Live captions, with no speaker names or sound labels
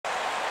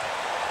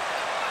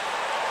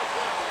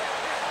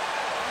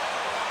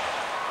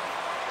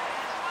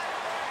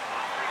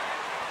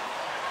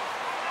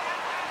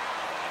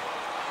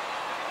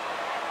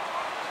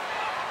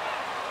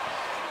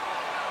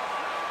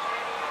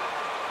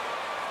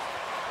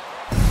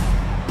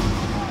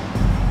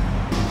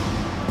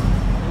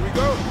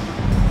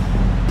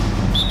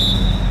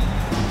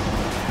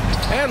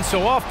And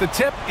so off the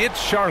tip,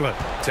 it's Charlotte.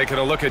 Taking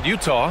a look at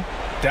Utah.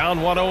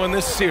 Down 1-0 in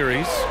this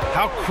series.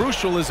 How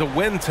crucial is a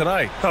win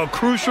tonight? How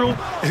crucial?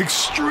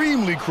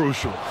 Extremely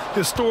crucial.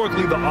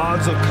 Historically, the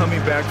odds of coming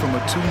back from a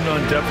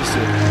 2-0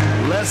 deficit,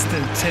 less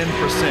than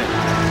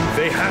 10%.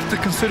 They have to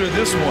consider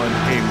this one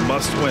a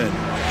must-win.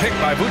 Pick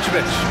by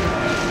Vucevic.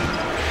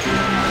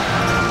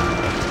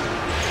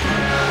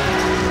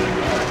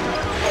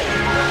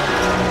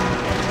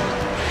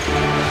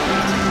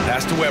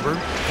 Pass to Weber.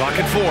 Clock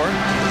at 4.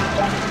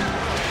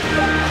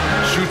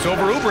 Shoots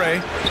over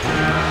Oubre.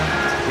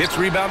 It's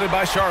rebounded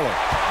by Charlotte.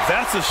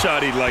 That's a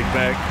shot he'd like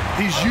back.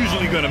 He's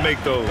usually going to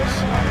make those.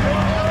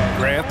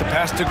 Grant, the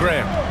pass to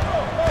Grant.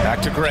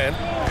 Back to Grant.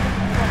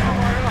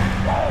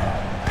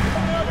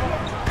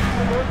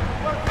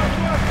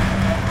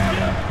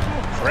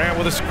 Grant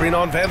with a screen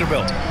on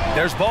Vanderbilt.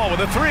 There's Ball with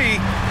a 3.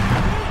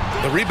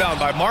 The rebound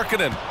by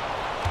Markkanen.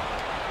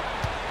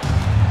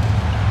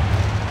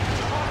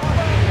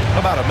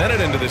 About a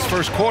minute into this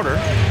first quarter.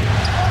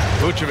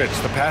 Vucevic,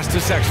 the pass to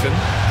Sexton.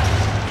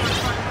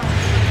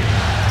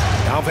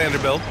 Now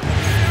Vanderbilt.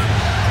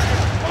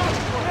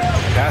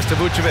 Pass to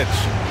Vucevic.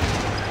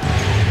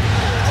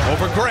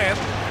 Over Grant.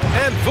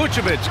 And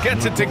Vucevic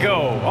gets it to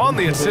go on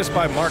the assist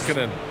by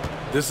Markkanen.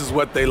 This is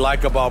what they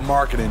like about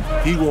Markkanen.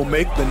 He will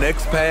make the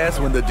next pass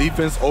when the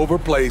defense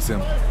overplays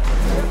him.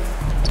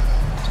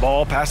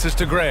 Ball passes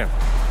to Grant.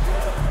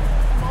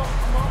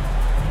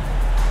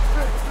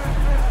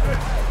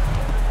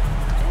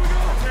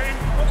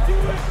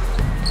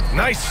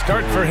 Nice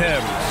start for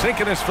him,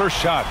 sinking his first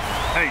shot.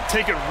 Hey,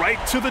 take it right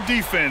to the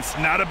defense.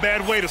 Not a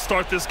bad way to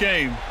start this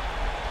game.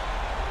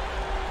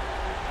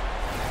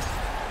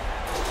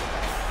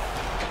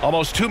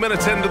 Almost 2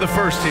 minutes into the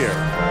first here.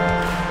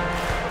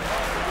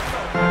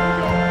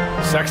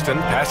 Sexton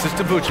passes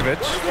to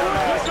Vucevic.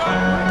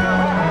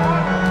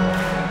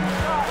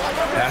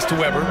 Pass to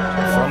Weber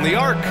from the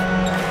arc.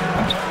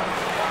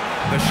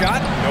 The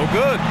shot, no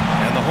good.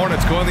 And the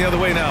Hornets going the other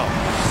way now.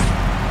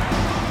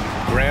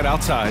 Grant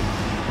outside.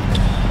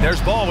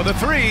 There's Ball with a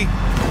 3.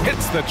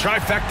 Hits the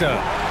trifecta.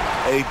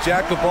 A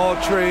jack-of-all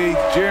trades,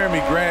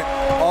 Jeremy Grant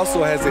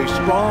also has a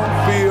strong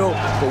feel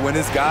for when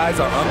his guys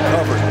are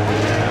uncovered.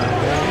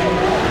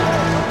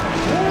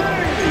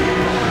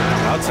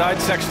 Outside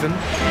Sexton.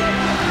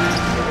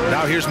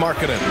 Now here's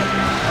Markkanen.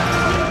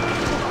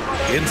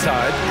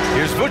 Inside.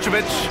 Here's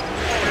Vucevic.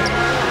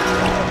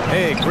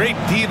 Hey, great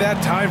D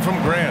that time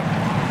from Grant.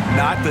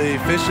 Not the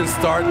efficient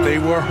start they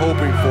were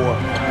hoping for.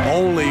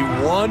 Only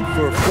 1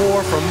 for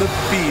 4 from the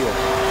field.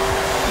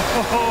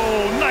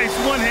 Oh, nice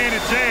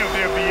one-handed jam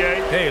there, B.A.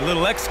 Hey,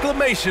 little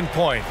exclamation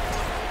point.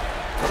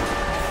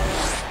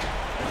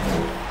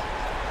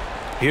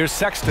 Here's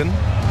Sexton.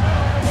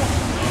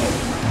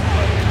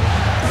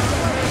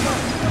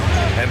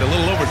 And a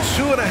little over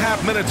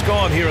 2.5 minutes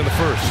gone here in the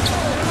first.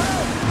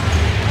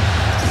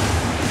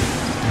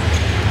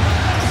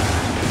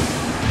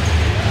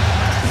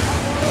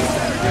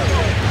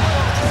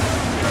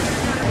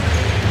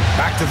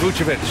 Back to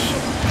Vucevic.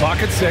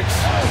 Clock at 6.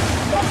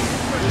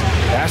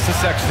 Pass to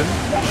Sexton.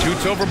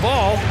 Shoots over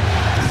Ball.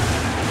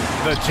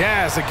 The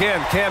Jazz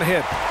again can't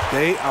hit.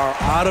 They are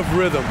out of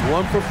rhythm.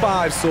 1 for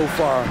 5 so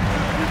far.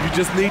 You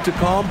just need to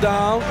calm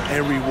down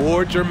and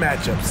reward your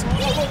matchups.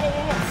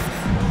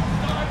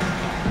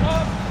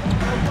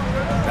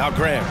 Now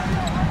Grant.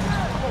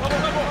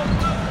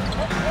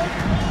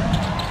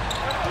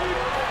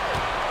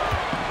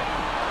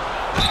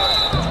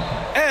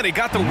 And he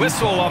got the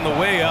whistle on the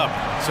way up.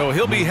 So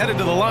he'll be headed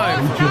to the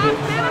line.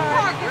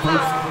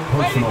 First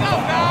personal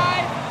foul.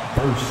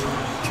 First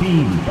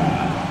team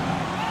foul.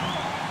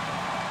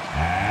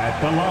 At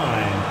the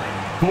line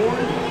for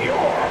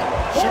your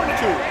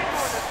Hornets.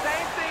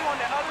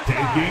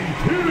 Taking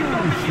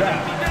 2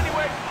 shots.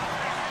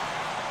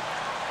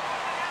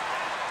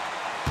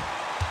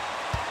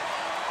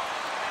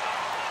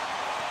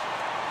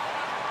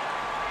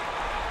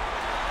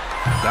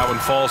 That one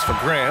falls for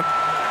Grant.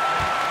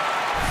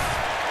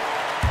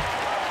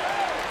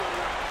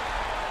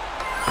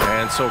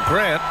 And so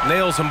Grant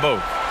nails them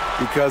both.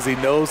 Because he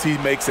knows he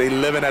makes a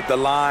living at the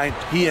line,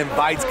 he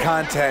invites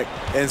contact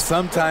and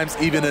sometimes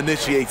even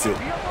initiates it.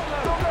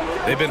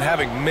 They've been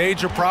having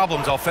major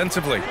problems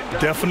offensively.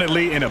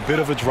 Definitely in a bit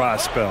of a dry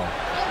spell.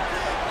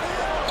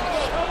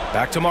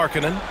 Back to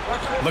Markkanen,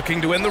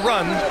 looking to end the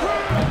run.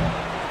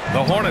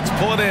 The Hornets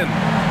pull it in.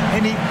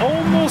 And he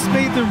almost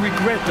made them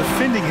regret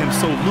defending him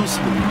so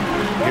loosely.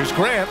 Here's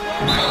Grant.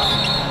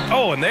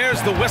 Oh, and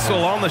there's the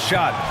whistle on the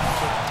shot.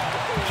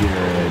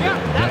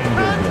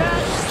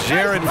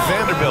 Jared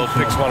Vanderbilt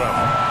picks one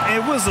up.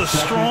 It was a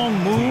strong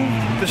move.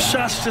 The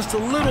shot's just a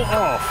little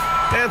off.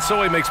 And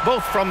so he makes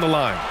both from the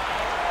line.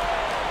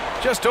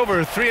 Just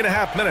over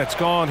 3.5 minutes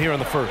gone here in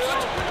the first.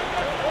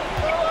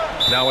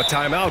 Now a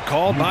timeout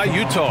called by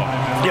Utah.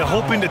 Yeah,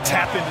 hoping to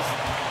tap into.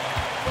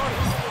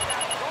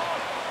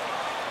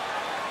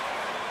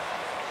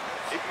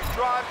 If you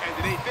drive and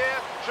it ain't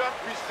there, just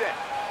reset.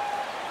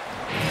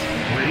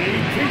 3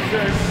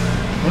 T-shirts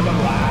for the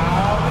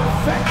loud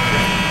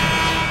section.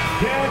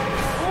 Get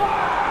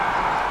wild.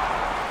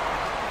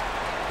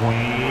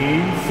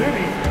 Queen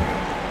City.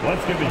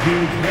 Let's give a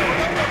huge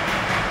hand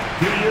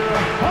to your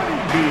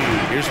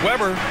Honeybee. Here's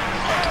Weber.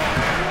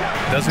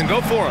 Doesn't go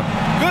for him.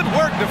 Good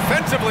work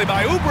defensively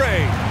by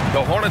Oubre.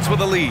 The Hornets with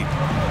the lead.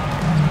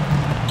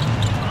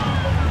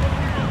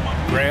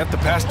 Grant, the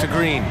pass to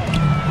Green.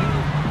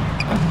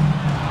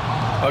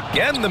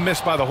 Again, the miss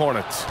by the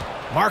Hornets.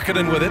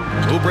 Marketing with it.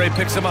 Oubre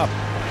picks him up.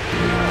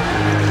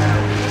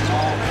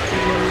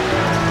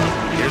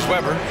 Here's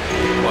Weber.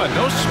 Well,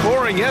 no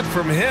scoring yet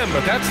from him,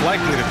 but that's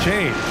likely to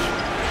change.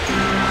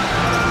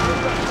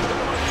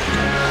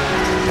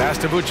 Pass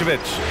to Vucevic.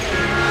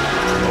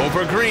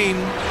 Over Green.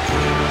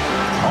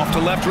 Off to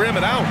left rim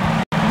and out.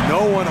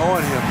 No one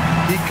on him.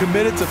 He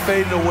committed to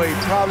fading away.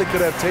 Probably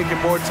could have taken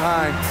more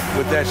time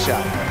with that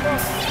shot.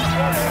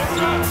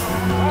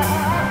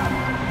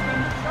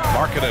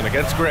 Marketing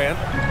against Grant.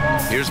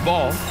 Here's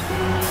Ball.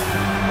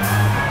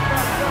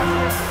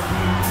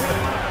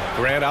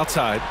 Grant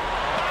outside.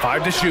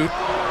 5 to shoot.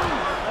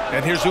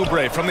 And here's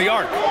Oubre from the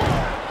arc.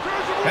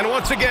 And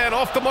once again,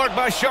 off the mark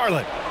by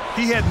Charlotte.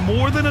 He had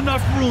more than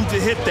enough room to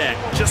hit that.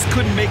 Just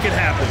couldn't make it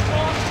happen.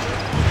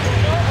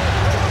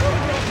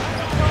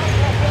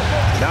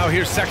 Now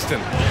here's Sexton.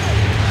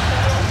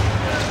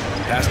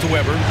 Pass to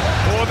Weber.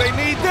 Oh, they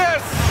need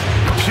this!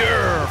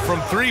 Pure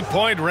from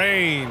three-point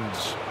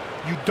range.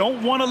 You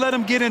don't want to let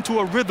him get into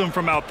a rhythm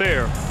from out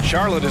there.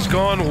 Charlotte has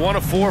gone 1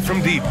 of 4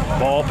 from deep.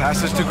 Ball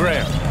passes to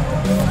Grant.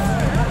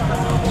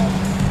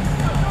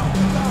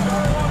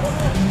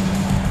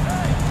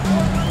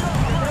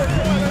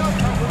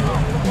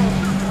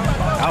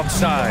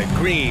 Outside,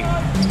 Green.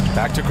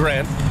 Back to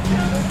Grant.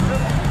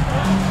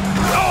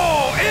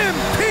 Oh,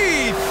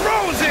 MP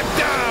throws it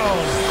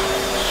down!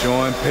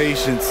 Showing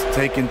patience,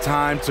 taking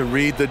time to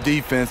read the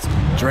defense.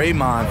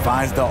 Draymond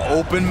finds the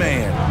open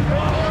man.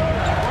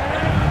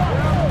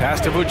 Pass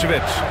to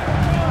Vucevic.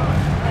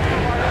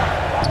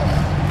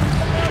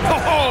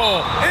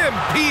 Oh,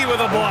 MP with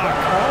a block.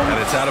 And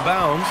it's out of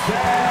bounds.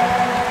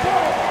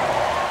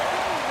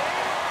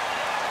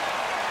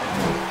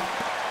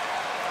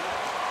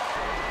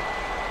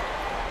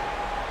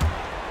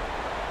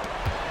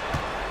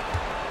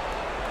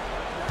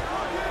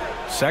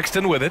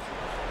 Sexton with it.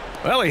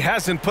 Well, he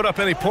hasn't put up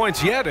any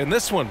points yet in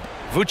this one.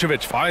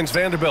 Vucevic finds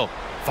Vanderbilt.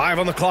 5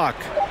 on the clock.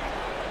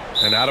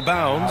 And out of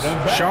bounds.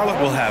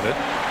 Charlotte will have it.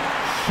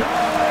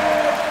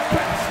 Charlotte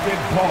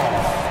basketball.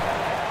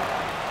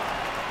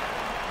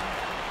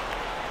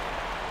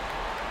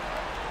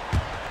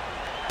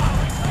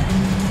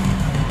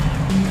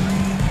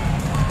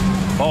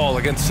 Ball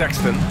against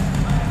Sexton.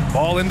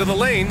 Ball into the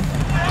lane.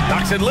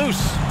 Knocks it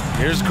loose.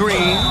 Here's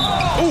Green.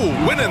 Ooh,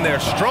 went in there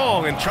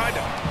strong and tried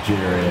to...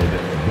 Jared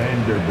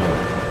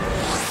Vanderbilt.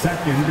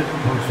 Second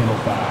personal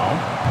foul.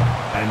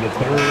 And the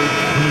third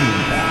team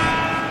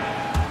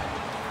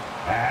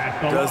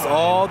foul. Does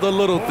all the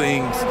little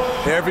things.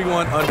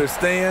 Everyone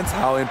understands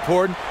how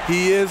important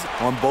he is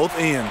on both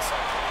ends.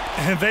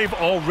 And they've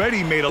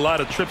already made a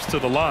lot of trips to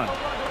the line.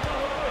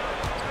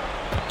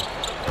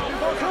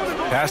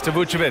 Pass to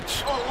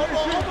Vucevic.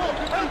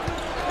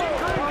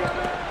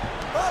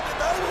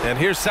 And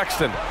here's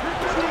Sexton.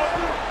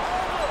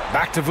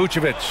 Back to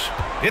Vucevic.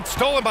 It's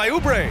stolen by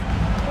Oubre.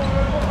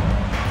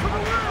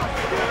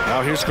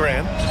 Now here's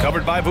Grant,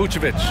 covered by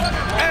Vucevic.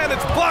 And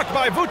it's blocked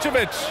by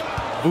Vucevic.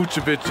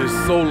 Vucevic is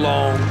so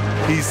long,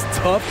 he's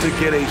tough to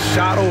get a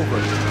shot over.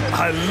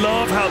 I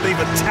love how they've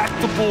attacked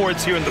the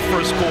boards here in the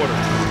first quarter.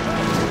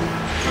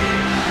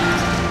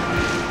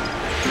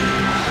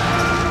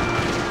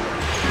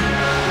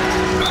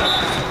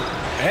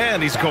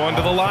 And he's going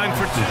to the line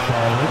for 2.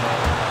 Charlotte.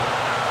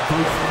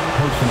 First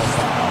personal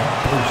foul.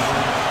 First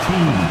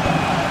team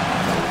foul.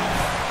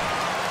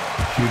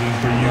 Shooting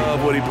for you.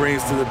 Love what he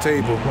brings to the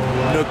table.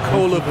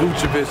 Nikola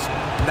Vucevic,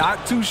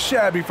 not too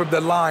shabby from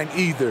the line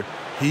either.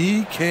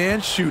 He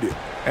can shoot it.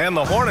 And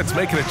the Hornets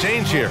making a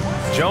change here.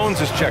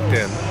 Jones is checked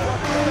in.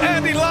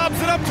 And he lobs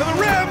it up to the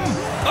rim.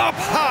 Up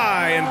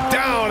high and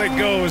down it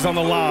goes on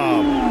the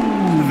lob.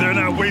 They're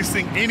not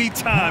wasting any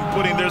time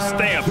putting their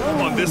stamp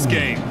on this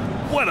game.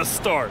 What a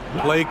start.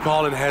 Play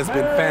calling has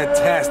been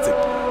fantastic.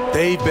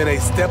 They've been a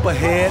step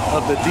ahead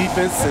of the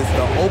defense since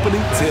the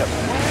opening tip.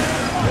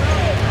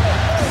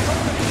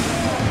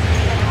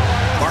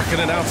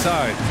 Marketing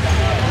outside.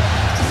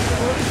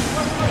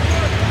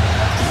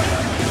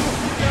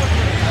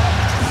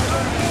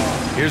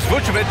 Here's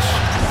Vucevic,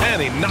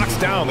 and he knocks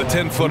down the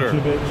 10-footer.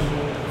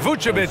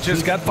 Vucevic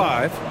has got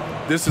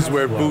 5. This is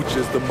where Vuce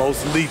is the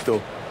most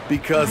lethal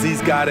because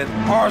he's got an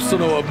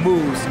arsenal of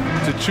moves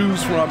to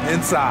choose from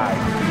inside.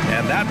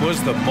 And that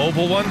was the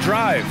mobile one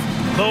drive.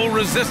 Low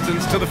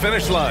resistance to the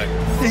finish line.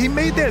 He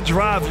made that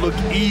drive look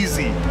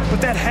easy,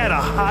 but that had a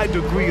high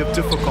degree of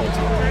difficulty.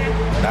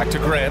 Back to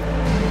Grant.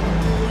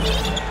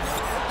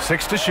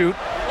 6 to shoot.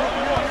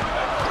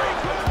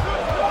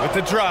 With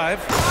the drive.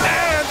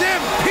 And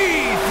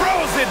MP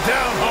throws it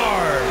down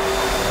hard.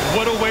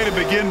 What a way to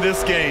begin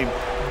this game.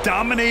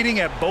 Dominating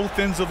at both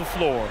ends of the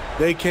floor.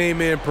 They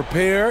came in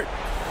prepared,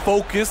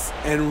 focused,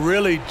 and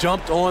really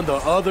jumped on the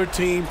other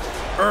team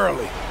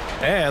early.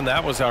 And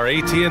that was our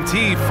AT&T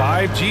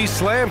 5G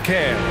Slam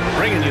Cam,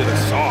 bringing you the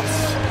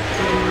sauce.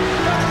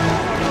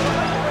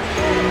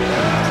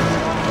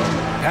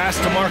 Pass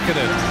to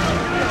Markkanen.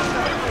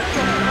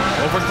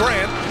 Over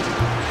Grant.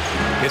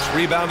 It's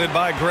rebounded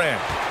by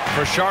Grant.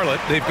 For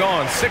Charlotte, they've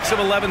gone 6 of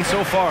 11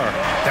 so far.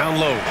 Down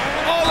low.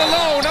 All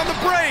alone on the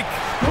break.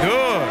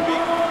 Good.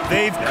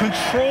 They've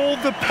controlled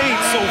the paint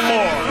so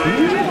far.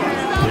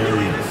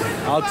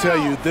 I'll tell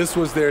you, this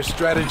was their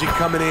strategy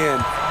coming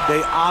in.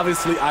 They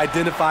obviously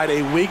identified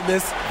a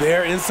weakness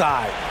there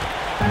inside.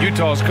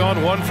 Utah's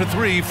gone 1 for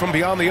 3 from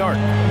beyond the arc.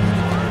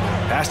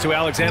 Pass to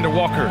Alexander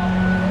Walker.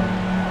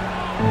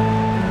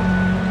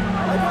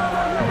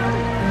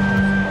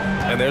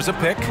 And there's a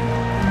pick.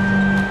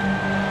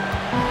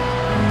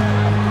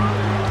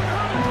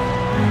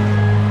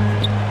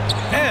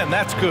 And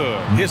that's good.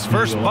 His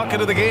first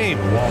bucket of the game.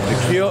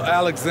 Nickeil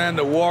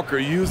Alexander-Walker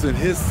using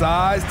his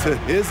size to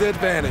his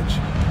advantage.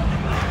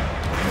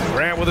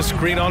 Grant with a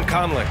screen on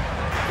Conley.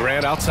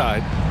 Grant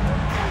outside.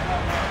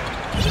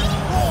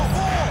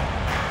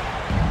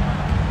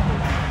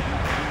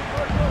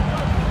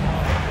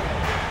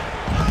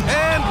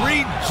 And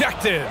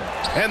rejected.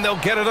 And they'll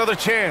get another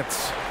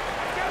chance.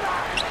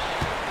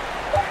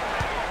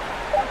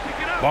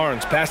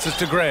 Barnes passes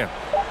to Grant.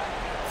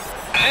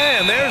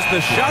 And there's the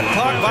shot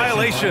clock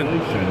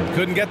violation.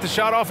 Couldn't get the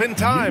shot off in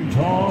time. The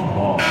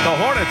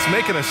Hornets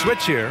making a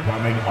switch here.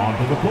 Coming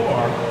onto the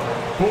floor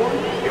for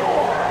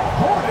your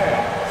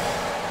Hornets,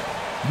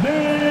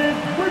 Nick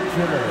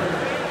Richards.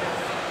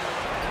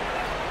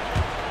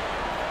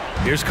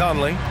 Here's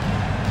Conley.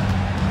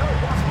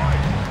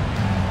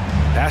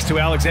 Pass to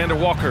Alexander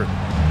Walker.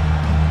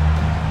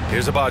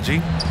 Here's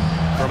Abaji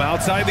from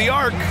outside the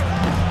arc.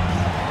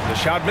 The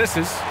shot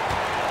misses.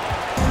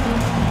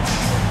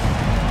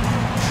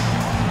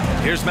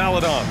 Here's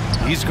Maledon.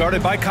 He's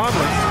guarded by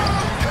Conley.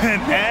 And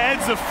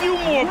adds a few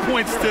more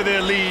points to their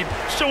lead,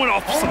 showing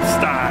off some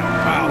style.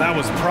 Wow, that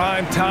was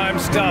prime time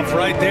stuff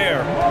right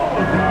there.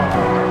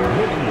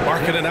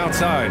 Markkanen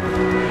outside.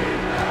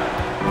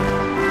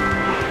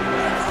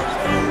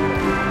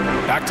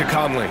 Back to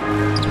Conley.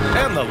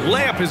 And the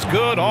layup is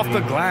good off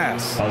the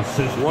glass.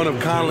 One of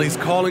Conley's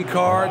calling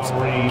cards,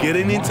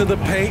 getting into the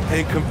paint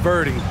and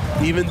converting,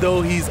 even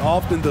though he's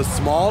often the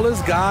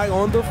smallest guy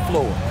on the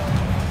floor.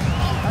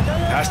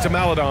 Pass to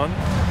Maledon.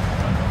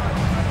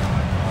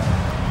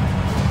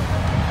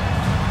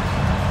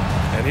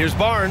 And here's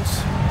Barnes.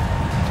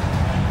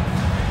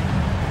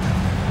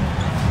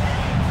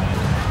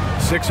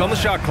 6 on the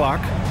shot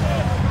clock.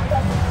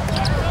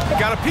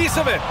 Got a piece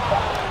of it.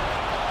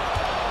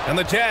 And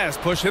the Jazz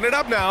pushing it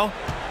up now.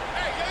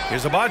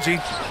 Here's Abaji.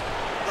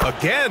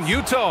 Again,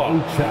 Utah.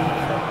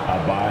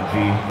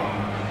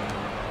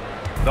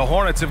 The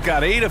Hornets have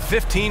got 8 of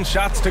 15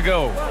 shots to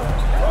go.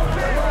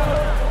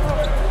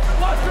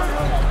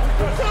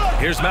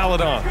 Here's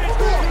Maledon.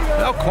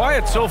 Now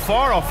quiet so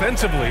far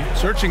offensively,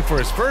 searching for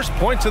his first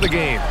points of the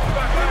game.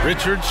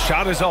 Richards'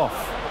 shot is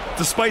off.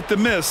 Despite the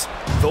miss,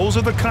 those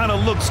are the kind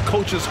of looks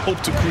coaches hope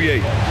to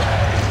create.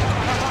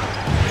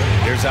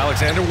 Here's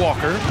Alexander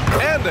Walker,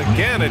 and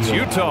again it's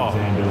Utah.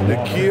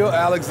 Nickeil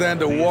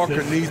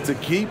Alexander-Walker needs to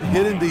keep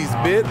hitting these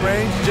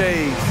mid-range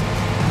J's.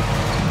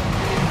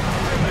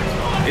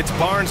 It's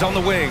Barnes on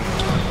the wing.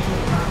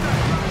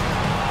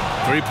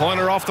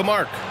 Three-pointer off the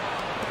mark.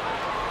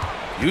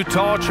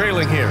 Utah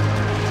trailing here.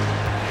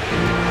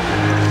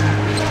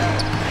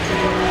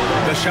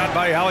 The shot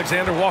by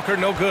Alexander Walker,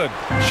 no good.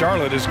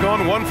 Charlotte has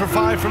gone 1 for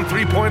 5 from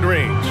three-point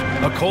range.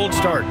 A cold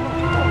start.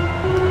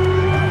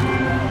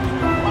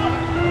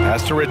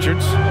 Pass to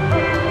Richards.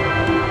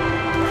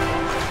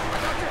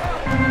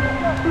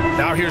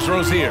 Now here's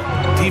Rozier.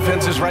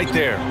 Defense is right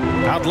there.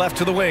 Out left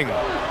to the wing.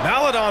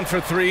 Maledon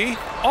for 3.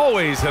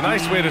 Always a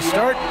nice way to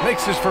start.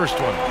 Makes his first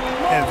one.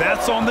 And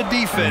that's on the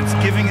defense,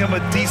 giving him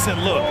a decent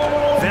look.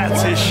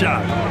 That's his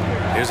shot.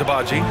 Here's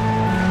Abaji.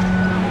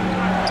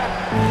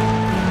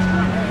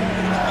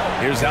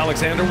 Here's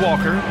Alexander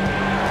Walker.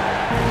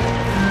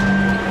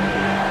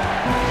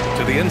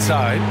 To the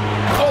inside.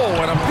 Oh,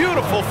 and a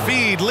beautiful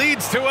feed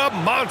leads to a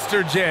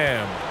monster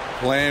jam.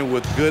 Playing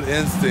with good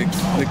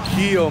instincts.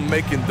 Nickeil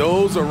making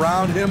those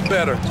around him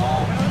better.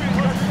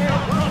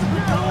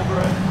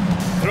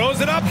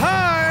 Throws it up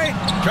high.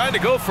 Trying to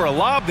go for a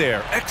lob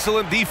there.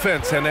 Excellent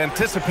defense and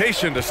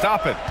anticipation to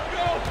stop it.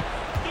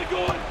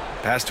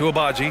 Pass to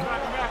Abaji.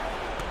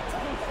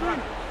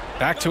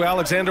 Back to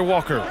Alexander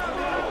Walker.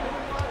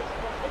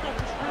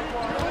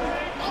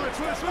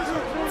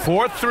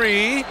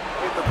 4-3.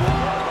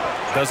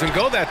 Doesn't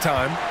go that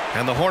time.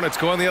 And the Hornets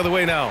going the other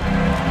way now.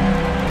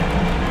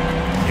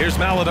 Here's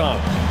Maledon.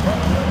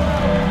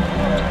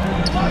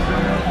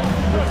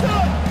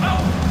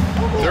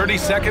 30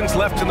 seconds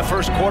left in the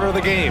first quarter of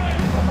the game.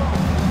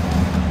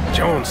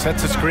 Jones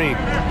sets a screen.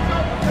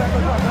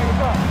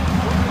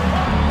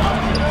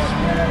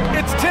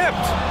 It's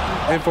tipped.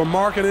 And for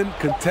Markkanen,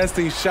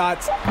 contesting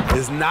shots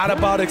is not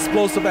about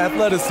explosive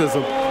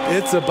athleticism.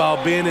 It's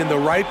about being in the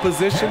right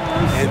position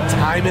and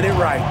timing it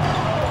right.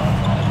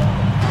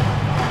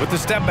 With the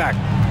step back.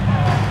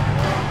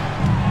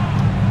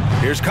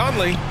 Here's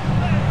Conley.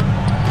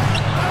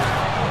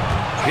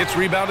 It's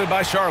rebounded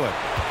by Charlotte.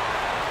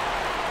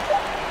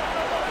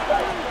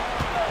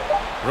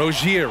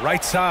 Rozier,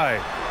 right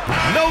side.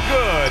 No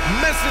good.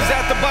 Misses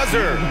at the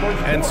buzzer.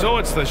 And so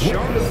it's the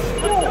Charlotte.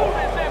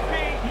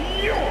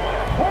 Your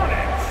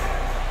Hornets,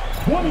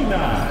 29.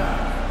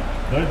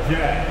 The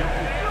Jazz,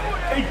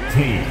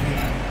 18.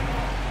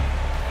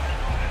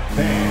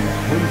 Fans,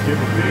 please give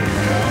a big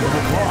round of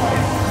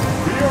applause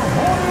for your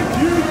Hornets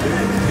youth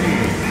team.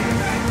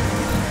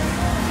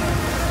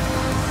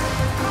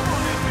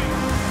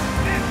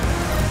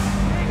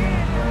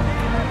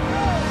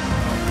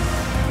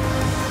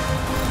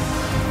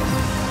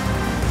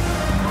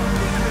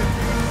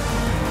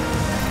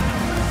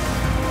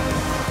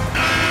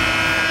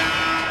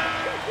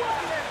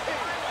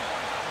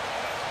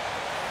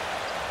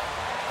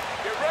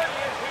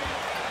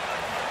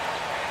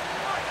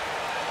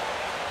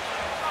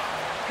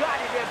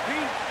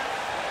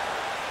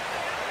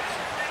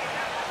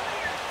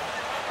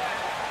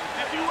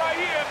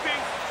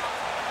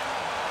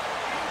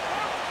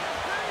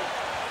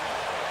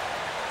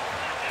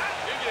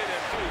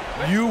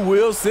 You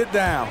will sit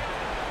down.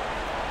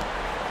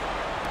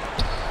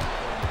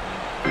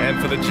 And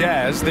for the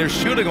Jazz, they're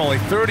shooting only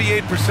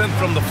 38%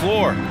 from the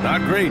floor.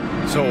 Not great.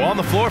 So on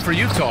the floor for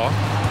Utah.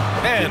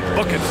 And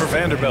book it for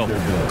Vanderbilt.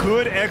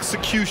 Good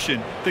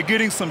execution. They're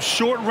getting some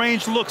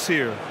short-range looks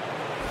here.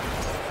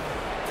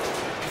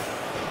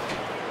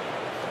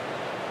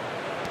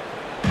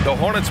 The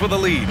Hornets with a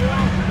lead.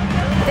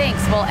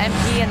 Thanks. Well,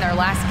 MP in their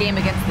last game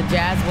against the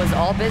Jazz was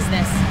all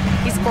business.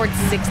 He scored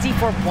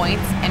 64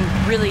 points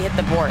and really hit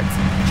the boards.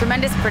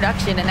 Tremendous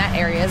production in that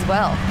area as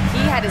well.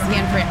 He had his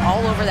handprint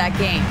all over that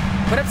game.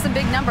 Put up some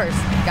big numbers.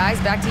 Guys,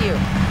 back to you.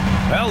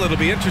 Well, it'll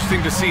be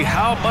interesting to see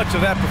how much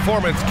of that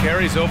performance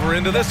carries over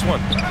into this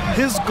one.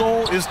 His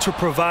goal is to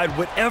provide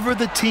whatever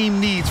the team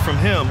needs from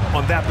him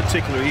on that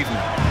particular evening.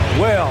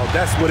 Well,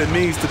 that's what it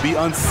means to be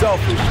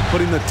unselfish,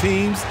 putting the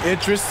team's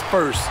interests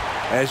first.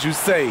 As you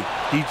say,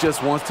 he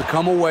just wants to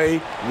come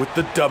away with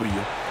the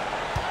W.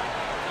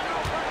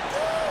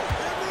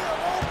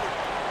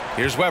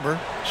 Here's Weber.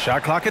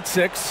 Shot clock at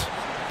 6.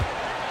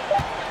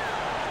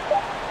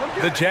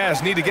 The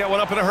Jazz need to get one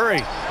up in a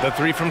hurry. The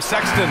three from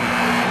Sexton.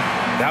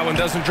 That one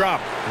doesn't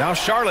drop. Now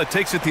Charlotte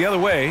takes it the other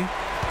way.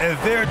 And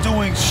they're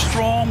doing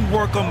strong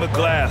work on the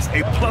glass.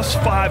 A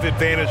 +5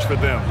 advantage for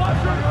them.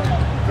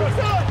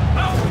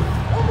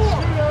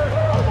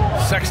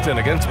 Sexton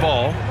against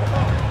Ball.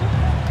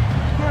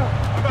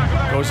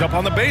 Goes up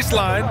on the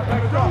baseline.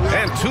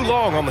 And too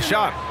long on the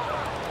shot.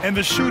 And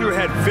the shooter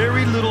had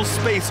very little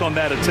space on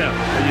that attempt.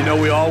 And you know,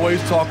 we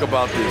always talk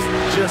about this.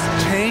 Just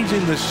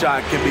changing the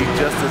shot can be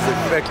just as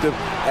effective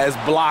as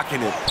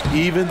blocking it,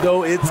 even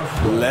though it's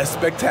less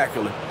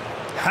spectacular.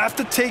 Have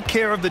to take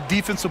care of the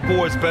defensive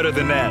boards better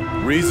than that.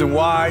 Reason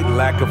why: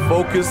 lack of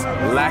focus,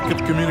 lack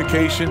of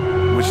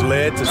communication, which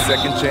led to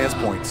second chance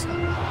points.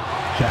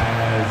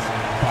 Jazz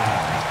foul.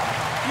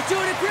 You're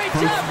doing a great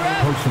job,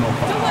 Brad. Personal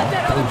foul. Don't let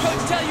that other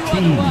coach tell you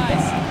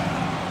otherwise.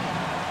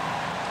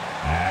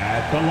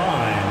 At the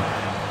line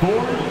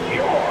for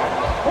your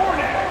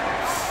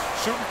Hornets.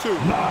 Shooting 2.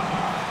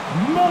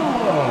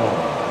 Melo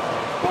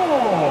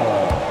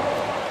Ball.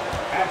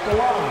 At the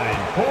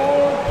line for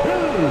 2.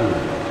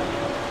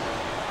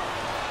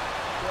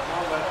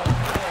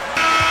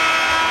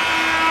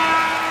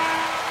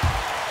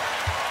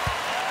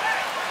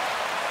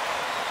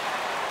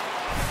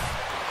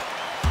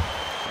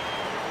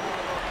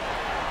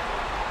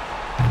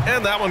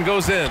 And that one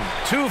goes in.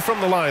 2 from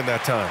the line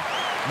that time.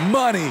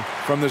 Money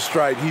from the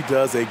stripe. He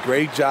does a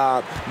great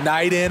job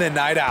night in and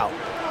night out.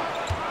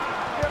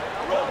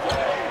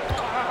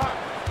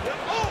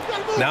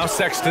 Now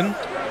Sexton.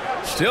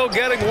 Still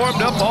getting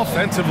warmed up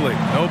offensively.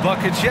 No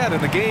buckets yet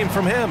in the game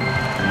from him.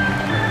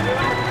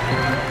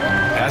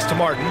 Pass to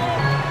Martin.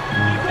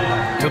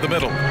 To the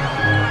middle.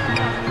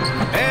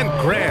 And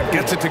Grant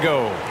gets it to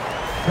go.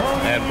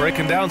 And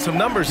breaking down some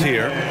numbers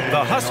here,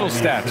 the hustle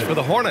stats for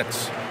the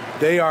Hornets.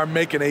 They are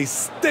making a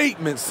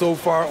statement so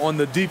far on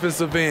the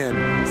defensive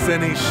end,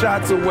 sending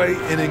shots away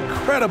in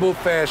incredible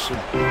fashion,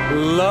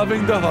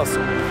 loving the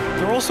hustle.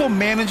 They're also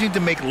managing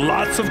to make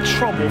lots of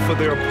trouble for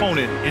their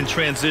opponent in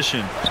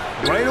transition.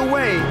 Right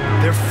away,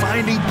 they're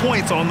finding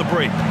points on the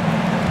break.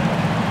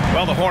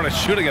 Well, the Hornets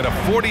shooting at a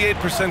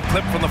 48%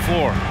 clip from the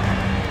floor.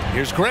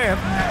 Here's Grant.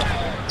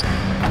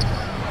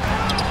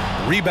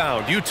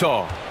 Rebound,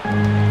 Utah.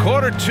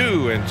 Quarter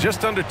 2 and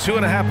just under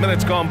 2.5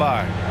 minutes gone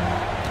by.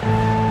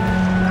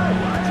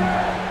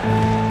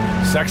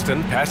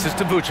 Sexton passes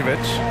to Vucevic.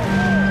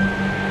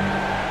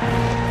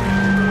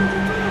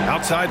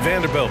 Outside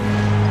Vanderbilt.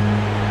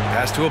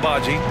 Pass to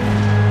Abaji.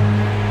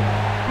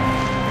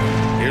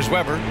 Here's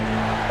Weber.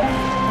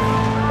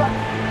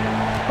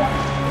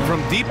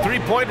 From deep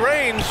three-point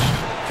range.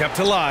 Kept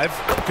alive.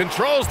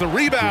 Controls the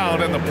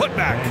rebound and the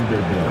putback.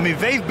 I mean,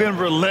 they've been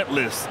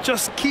relentless.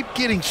 Just keep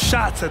getting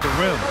shots at the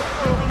rim.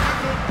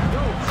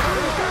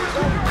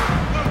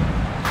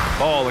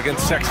 Ball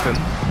against Sexton.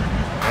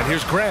 And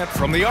here's Grant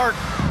from the arc.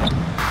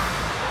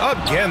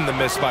 Again, the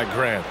miss by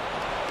Grant.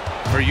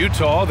 For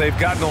Utah, they've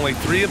gotten only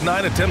 3 of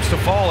 9 attempts to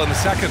fall in the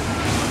second.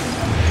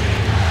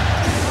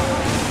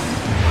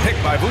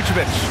 Picked by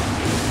Vucevic.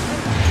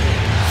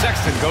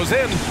 Sexton goes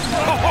in.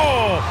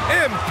 Oh,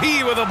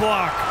 MP with a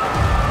block.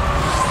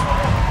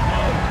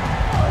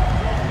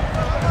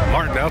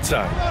 Martin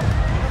outside.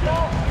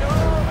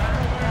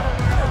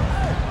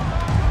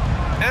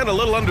 And a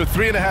little under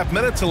 3.5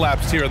 minutes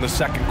elapsed here in the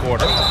second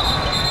quarter.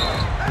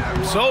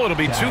 So it'll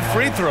be 2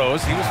 free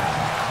throws. He was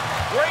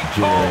Great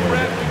call,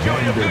 Red.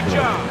 Junior, good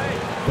job.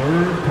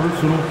 Third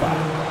personal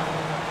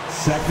foul.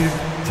 Second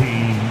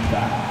team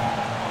foul.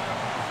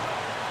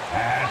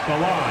 At the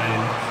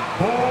line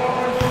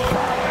for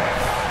Charlotte,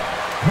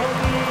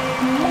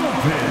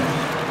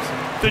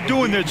 They're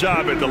doing their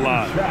job at the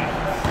line.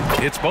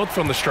 It's both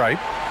from the stripe.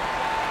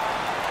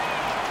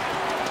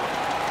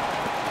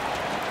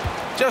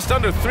 Just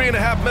under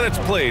 3.5 minutes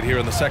played here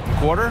in the second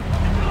quarter.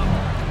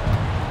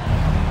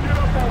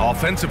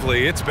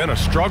 Offensively, it's been a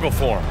struggle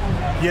for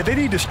them. Yeah, they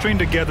need to string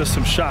together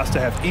some shots to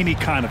have any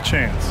kind of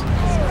chance.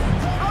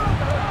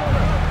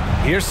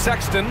 Here's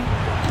Sexton.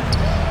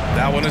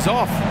 That one is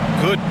off.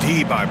 Good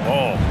D by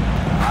Ball.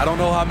 I don't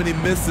know how many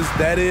misses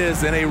that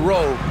is in a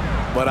row,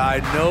 but I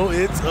know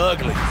it's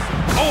ugly.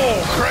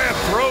 Oh, Grant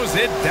throws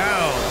it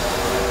down.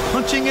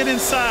 Punching it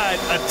inside,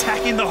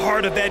 attacking the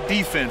heart of that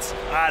defense.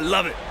 I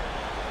love it.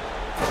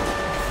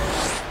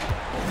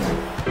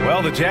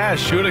 Well, the Jazz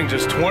shooting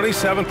just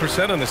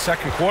 27% in the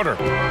second quarter.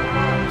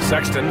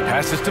 Sexton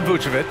passes to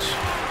Vucevic.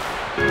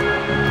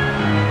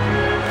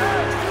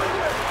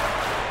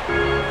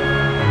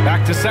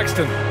 Back to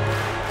Sexton.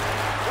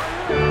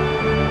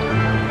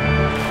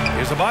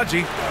 Here's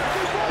Abaji.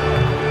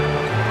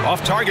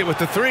 Off target with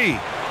the 3.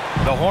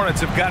 The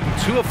Hornets have gotten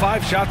 2 of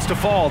 5 shots to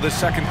fall this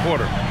second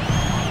quarter.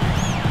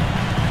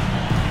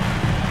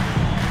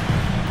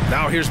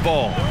 Now here's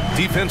Ball.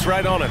 Defense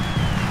right on him.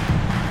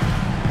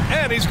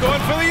 And he's going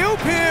for the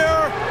oop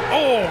here.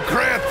 Oh,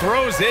 Grant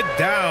throws it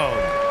down.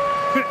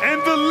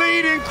 And the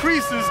lead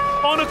increases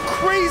on a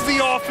crazy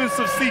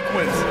offensive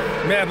sequence.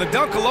 Man, the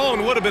dunk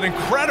alone would have been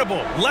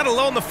incredible, let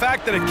alone the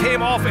fact that it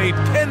came off a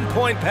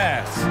 10-point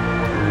pass.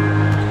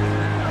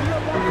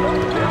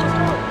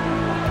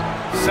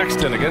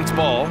 Sexton against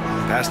Ball.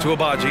 Pass to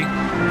Abaji.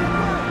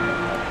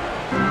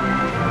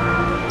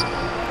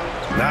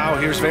 Now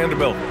here's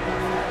Vanderbilt.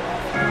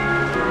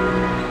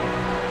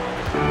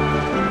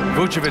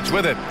 Vucevic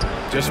with it.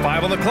 Just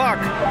 5 on the clock.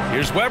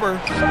 Here's Weber.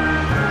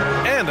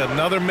 And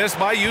another miss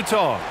by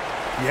Utah.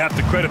 You have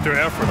to credit their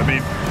effort. I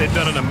mean, they've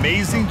done an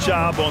amazing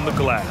job on the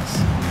glass.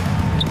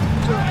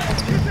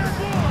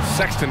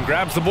 Sexton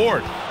grabs the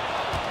board.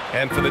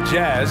 And for the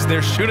Jazz,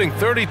 they're shooting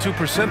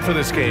 32% for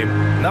this game.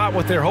 Not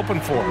what they're hoping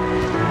for.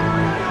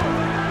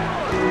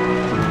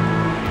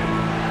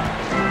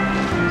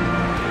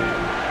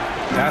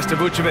 Pass to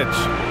Vucevic.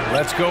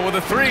 Let's go with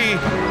a 3.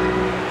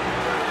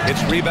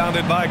 It's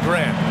rebounded by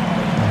Grant.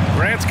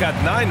 Grant's got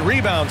 9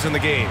 rebounds in the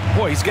game.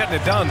 Boy, he's getting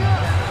it done.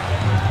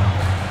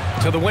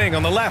 To the wing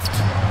on the left.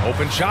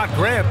 Open shot,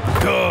 Grant.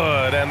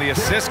 Good. And the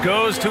assist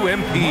goes to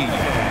MP.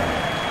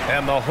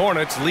 And the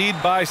Hornets lead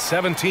by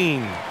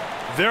 17.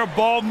 Their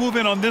ball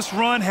movement on this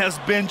run has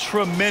been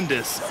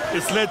tremendous.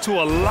 It's led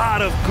to a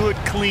lot of good,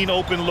 clean,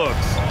 open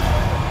looks.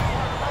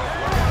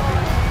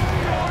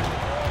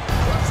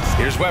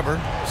 Here's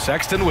Weber.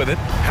 Sexton with it.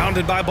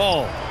 Hounded by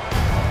Ball.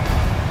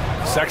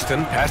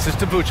 Sexton passes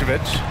to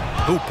Vucevic,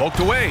 who poked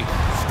away.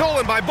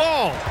 Stolen by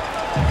Ball.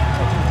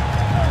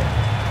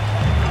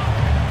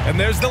 And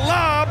there's the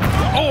lob.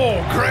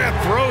 Oh, Grant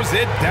throws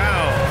it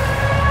down.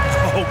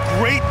 Oh,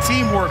 great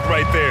teamwork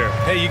right there.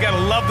 Hey, you got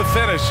to love the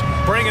finish.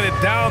 Bringing it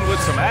down with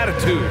some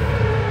attitude.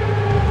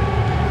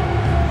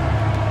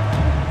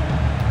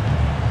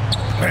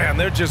 Man,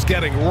 they're just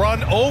getting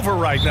run over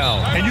right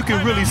now. And you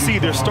can really see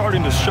they're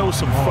starting to show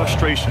some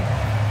frustration.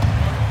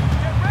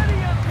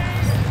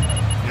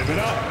 give it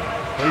up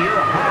for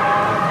your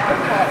hard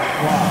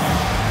squad.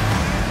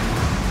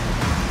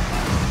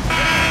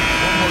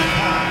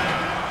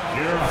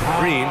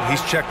 Green,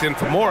 he's checked in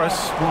for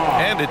Morris.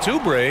 And it's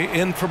Oubre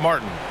in for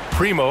Martin.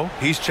 Primo,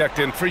 he's checked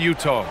in for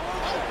Utah.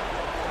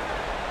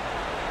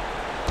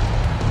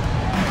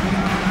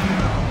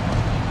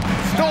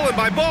 Stolen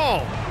by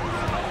Ball.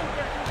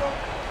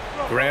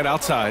 Grant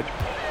outside.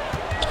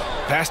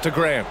 Pass to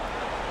Grant.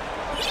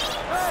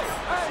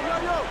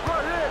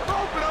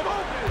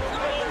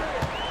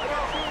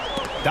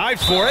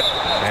 Dives for it,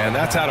 and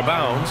that's out of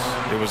bounds.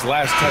 It was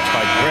last touched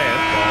by Grant.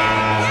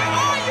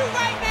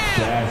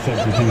 Jazz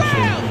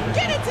substitution.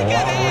 Get it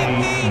together,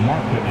 Andy.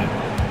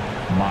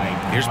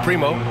 Here's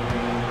Primo.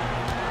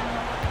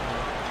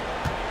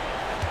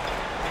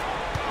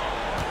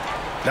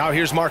 Now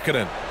here's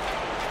Markkanen.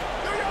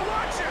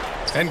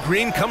 And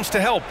Green comes to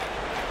help.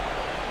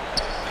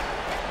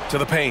 To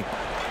the paint.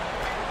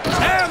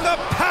 And the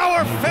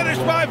power finish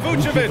by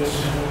Vucevic.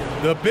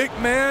 The big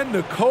man,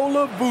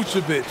 Nikola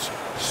Vucevic.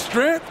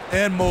 Strength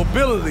and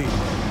mobility.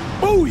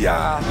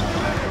 Booyah!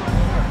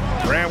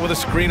 Grant with a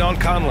screen on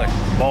Conley.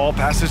 Ball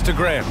passes to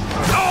Grant.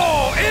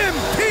 Oh,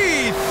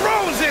 MP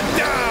throws it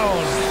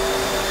down.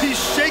 He's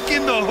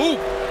shaking the hoop.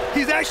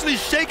 He's actually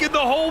shaking the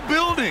whole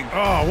building.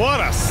 Oh, what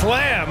a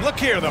slam. Look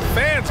here, the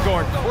fans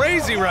going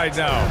crazy right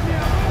now.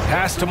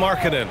 Pass to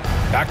Markkanen.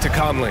 Back to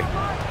Conley.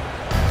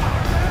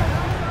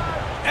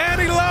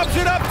 And he lobs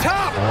it up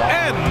top.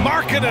 And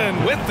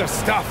Markkanen with the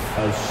stuff.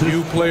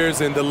 Few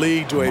players in the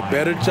league do a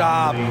better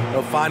job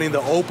of finding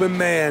the open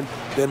man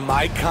than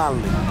Mike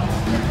Conley.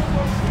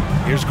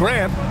 Here's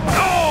Grant.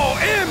 Oh,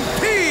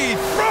 MP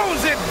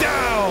throws it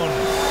down.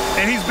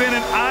 And he's been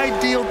an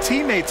ideal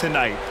teammate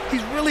tonight.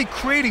 He's really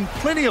creating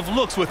plenty of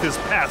looks with his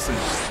passing.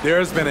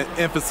 There's been an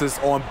emphasis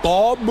on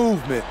ball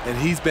movement, and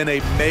he's been a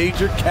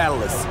major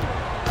catalyst.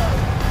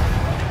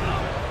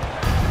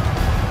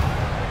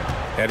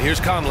 And here's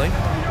Conley.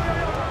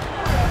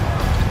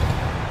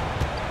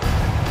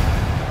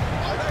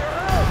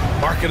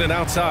 Markkanen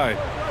outside.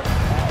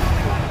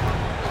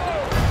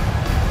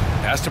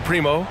 Pass to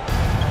Primo.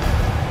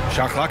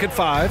 Shot clock at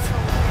 5.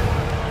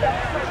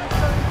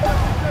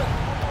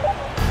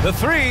 The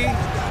 3.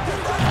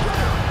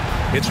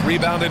 It's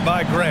rebounded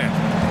by Grant.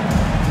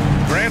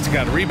 Grant's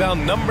got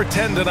rebound number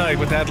 10 tonight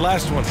with that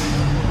last one.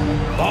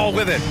 Ball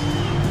with it.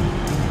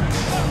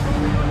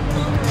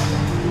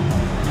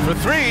 For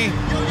 3.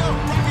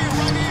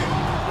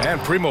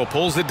 And Primo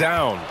pulls it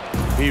down.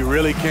 He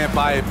really can't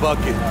buy a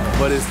bucket,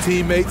 but his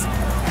teammates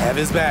have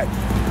his back.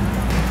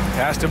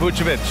 Pass to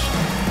Vucevic.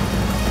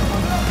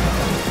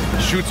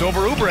 Shoots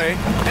over Oubre,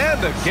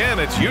 and again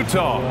it's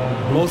Utah.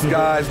 Most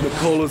guys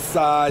Nikola's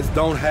size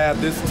don't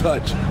have this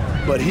touch,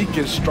 but he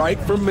can strike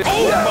from mid.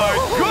 Oh my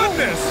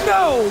goodness!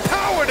 No!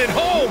 Powered it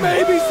home!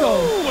 Maybe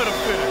so. What a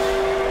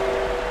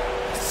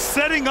finish.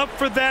 Setting up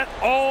for that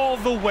all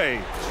the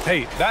way.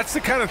 Hey, that's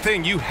the kind of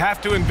thing you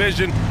have to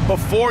envision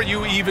before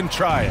you even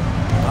try it.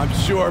 I'm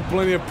sure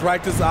plenty of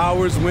practice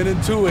hours went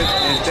into it,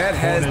 and that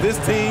has this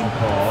team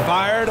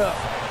fired up.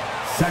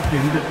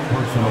 Second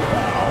personal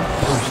foul.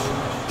 First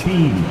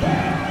team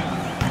foul.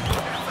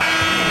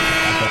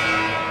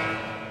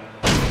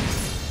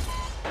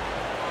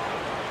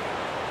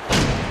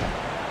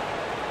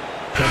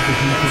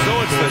 So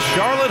it's the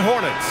Charlotte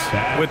Hornets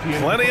with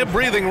plenty of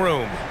breathing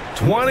room.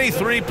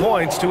 23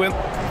 points to win.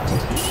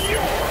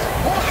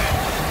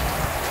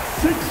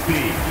 60.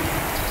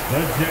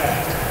 The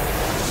Jazz.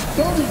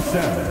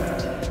 37.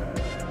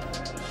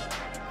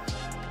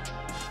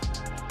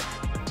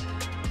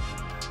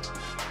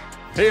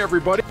 Hey,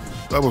 everybody.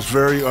 That was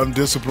very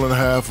undisciplined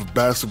half of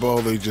basketball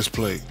they just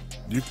played.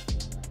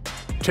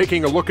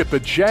 Taking a look at the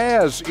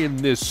Jazz in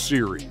this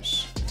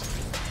series.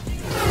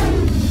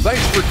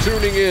 Thanks for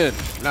tuning in.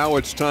 Now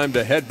it's time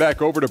to head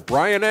back over to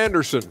Brian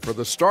Anderson for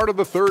the start of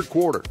the third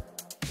quarter.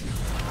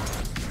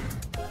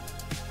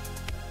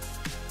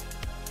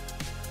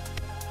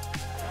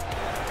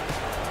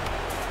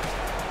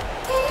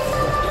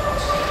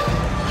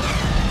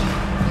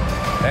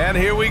 And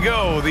here we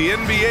go. The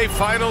NBA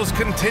Finals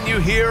continue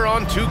here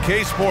on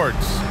 2K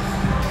Sports.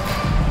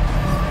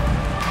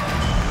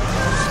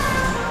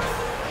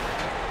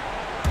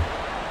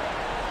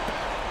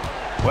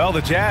 Well,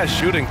 the Jazz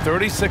shooting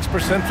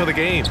 36% for the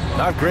game.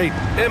 Not great.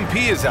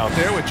 MP is out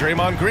there with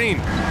Draymond Green.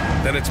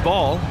 Then it's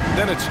Ball.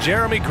 Then it's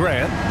Jeremy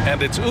Grant.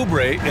 And it's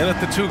Oubre in at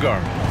the 2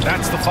 guard.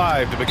 That's the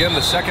 5 to begin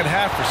the second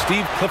half for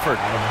Steve Clifford.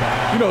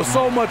 You know,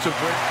 so much of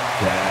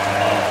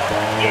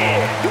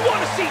Yeah, you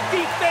want to see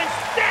defense?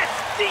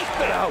 That's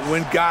defense.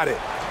 Wynn got it.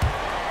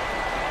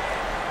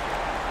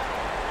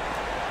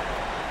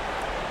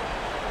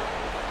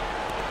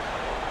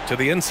 To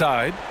the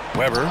inside.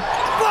 Weber.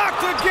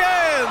 Blocked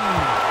again!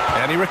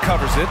 And he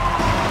recovers it.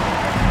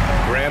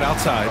 Grant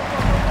outside.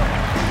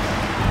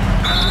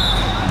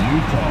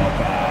 Utah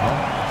foul.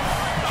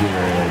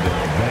 Jared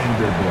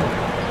Vanderbilt.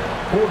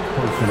 Fourth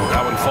personal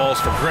That one falls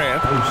for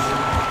Grant. First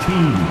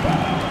team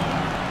foul.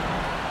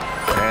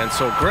 And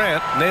so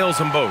Grant nails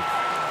them both.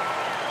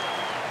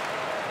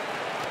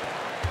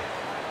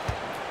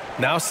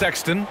 Now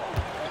Sexton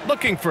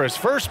looking for his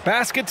first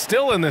basket,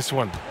 still in this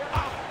one.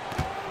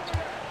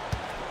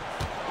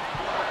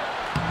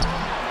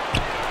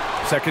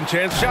 Second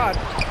chance shot.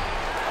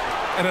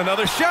 And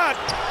another shot.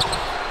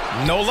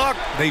 No luck.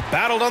 They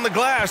battled on the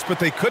glass, but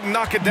they couldn't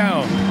knock it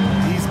down.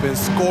 He's been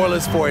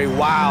scoreless for a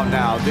while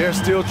now. They're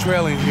still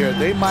trailing here.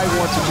 They might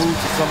want to move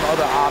to some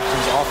other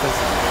options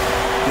offensively.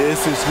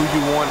 This is who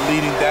you want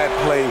leading that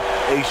play.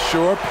 A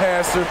sure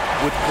passer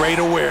with great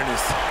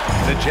awareness.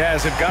 The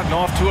Jazz have gotten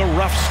off to a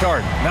rough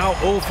start. Now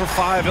 0 for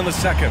 5 in the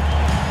second.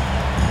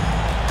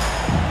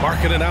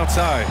 Markkanen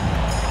outside.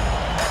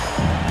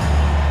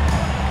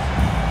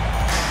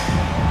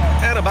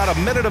 And about a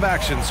minute of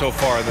action so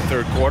far in the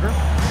third quarter.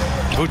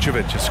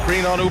 Vucevic, a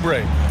screen on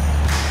Oubre.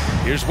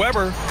 Here's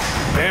Weber.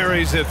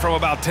 Buries it from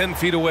about 10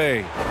 feet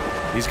away.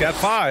 He's got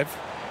 5.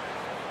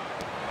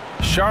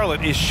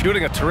 Charlotte is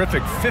shooting a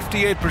terrific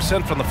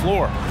 58% from the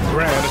floor.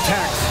 Grant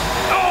attacks.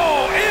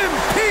 Oh,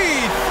 MP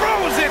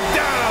throws it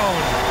down.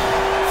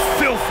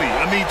 Filthy.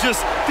 I mean,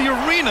 just the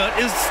arena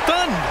is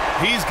stunned.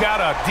 He's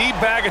got a deep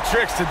bag of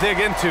tricks to dig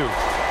into.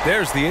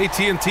 There's the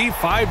AT&T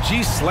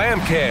 5G Slam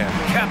Cam,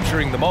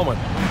 capturing the moment.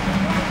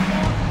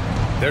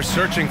 They're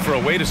searching for a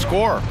way to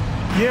score.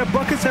 Yeah,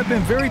 buckets have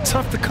been very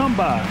tough to come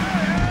by.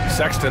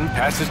 Sexton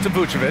passes to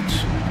Vucevic.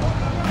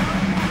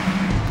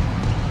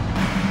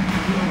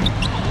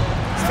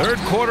 Third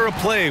quarter of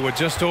play with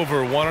just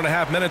over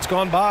 1.5 minutes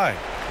gone by.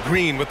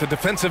 Green with the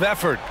defensive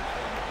effort.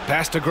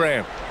 Pass to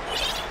Graham.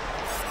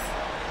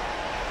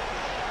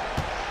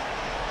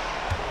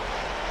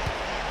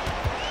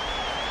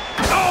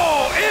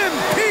 Oh,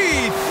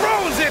 MP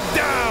throws it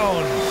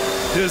down.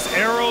 This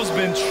arrow's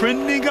been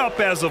trending up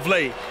as of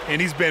late,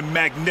 and he's been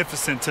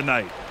magnificent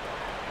tonight.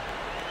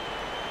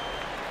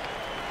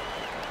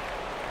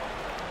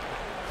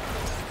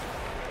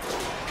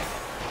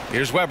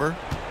 Here's Weber.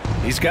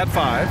 He's got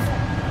 5.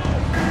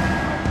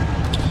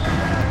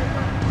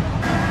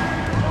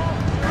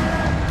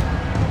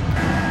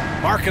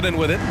 Markkanen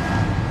with it.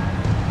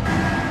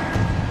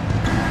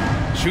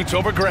 Shoots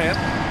over Grant.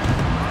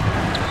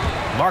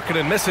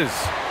 Markkanen misses.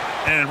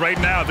 And right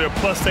now, they're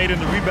 +8 in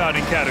the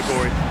rebounding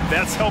category.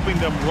 That's helping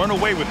them run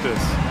away with this.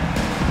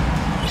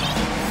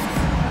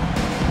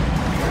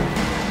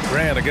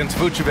 Grant against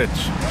Vucevic.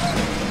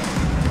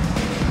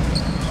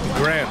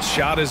 Grant's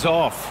shot is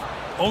off.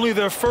 Only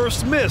their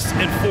first miss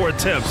in 4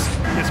 attempts.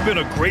 It's been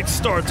a great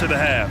start to the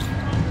half.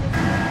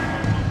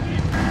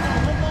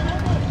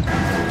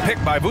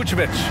 Picked by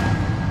Vucevic.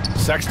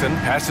 Sexton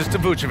passes to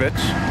Vucevic.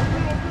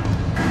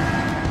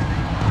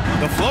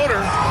 The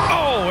floater.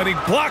 Oh, and he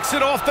blocks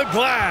it off the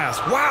glass.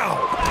 Wow.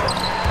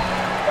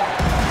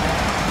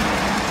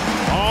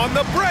 On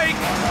the break.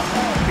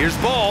 Here's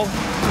Ball.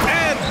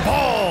 And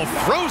Ball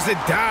throws it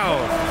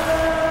down.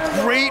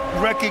 Great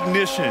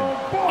recognition.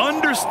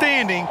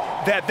 Understanding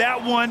that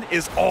that one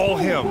is all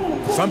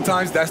him.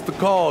 Sometimes that's the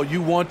call.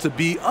 You want to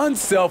be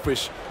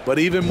unselfish, but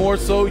even more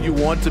so, you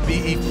want to be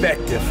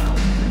effective.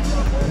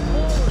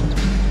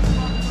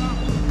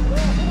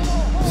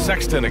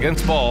 Sexton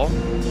against Ball.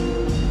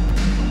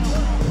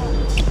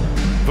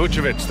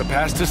 Vucevic, the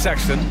pass to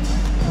Sexton.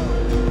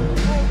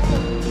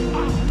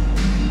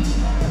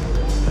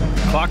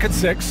 Clock at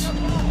 6.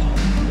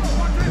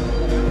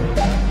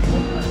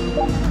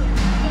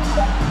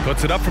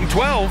 Puts it up from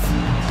 12.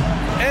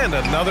 And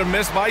another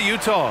miss by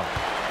Utah.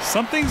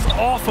 Something's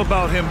off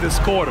about him this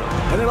quarter.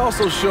 And it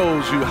also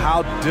shows you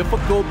how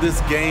difficult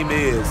this game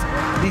is.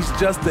 He's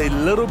just a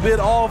little bit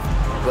off,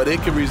 but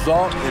it can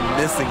result in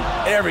missing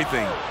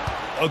everything.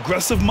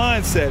 Aggressive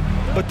mindset,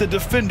 but the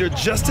defender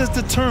just as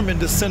determined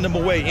to send him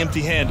away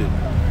empty-handed.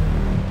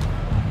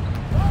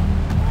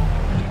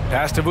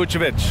 Pass to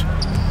Vucevic.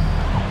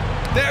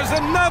 There's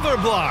another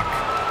block.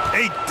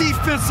 A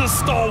defensive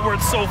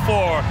stalwart so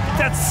far.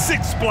 That's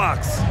 6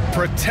 blocks.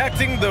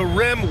 Protecting the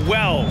rim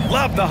well.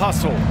 Love the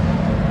hustle.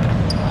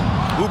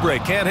 Oubre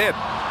can't hit.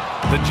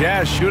 The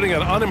Jazz shooting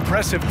an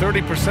unimpressive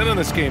 30% in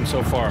this game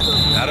so far.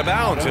 Out of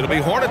bounds. It'll be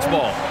Hornets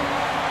ball.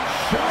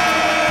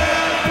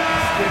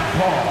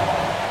 Basketball.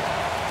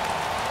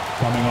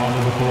 Coming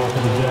onto the floor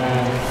for the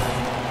Jazz,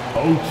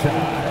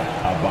 Ochai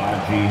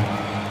Agbaji.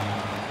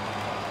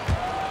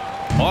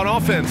 On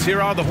offense,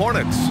 here are the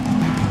Hornets.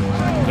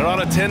 They're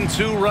on a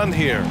 10-2 run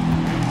here.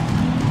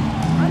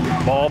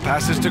 Ball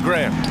passes to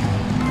Grant.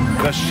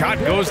 The shot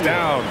goes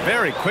down.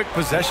 Very quick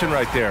possession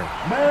right there.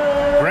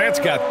 Grant's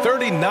got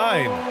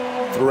 39.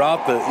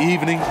 Throughout the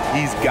evening,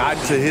 he's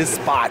gotten to his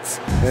spots,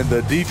 and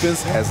the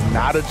defense has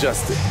not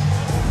adjusted.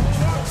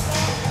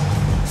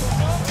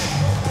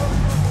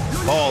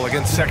 Ball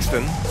against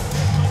Sexton.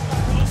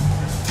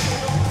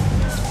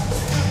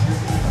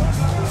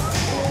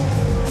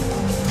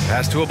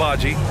 Pass to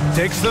Agbaji.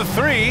 Takes the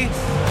 3.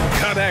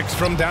 Connects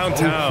from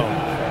downtown.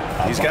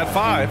 He's got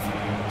 5.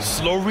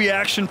 Slow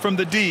reaction from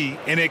the D,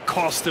 and it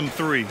cost him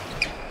 3.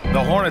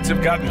 The Hornets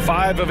have gotten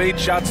 5 of 8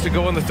 shots to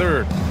go in the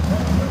third.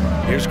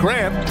 Here's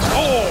Grant.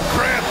 Oh,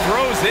 Grant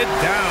throws it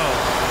down.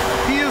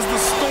 He is the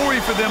story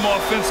for them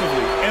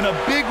offensively, and a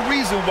big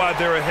reason why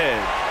they're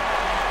ahead.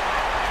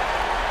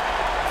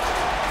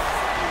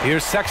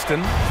 Here's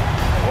Sexton.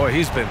 Boy,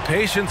 he's been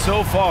patient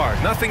so far.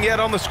 Nothing yet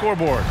on the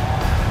scoreboard.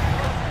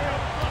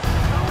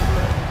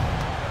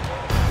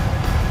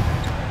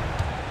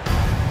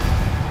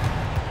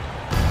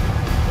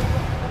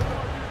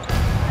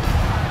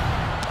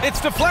 It's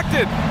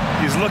deflected.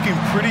 He's looking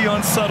pretty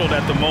unsettled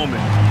at the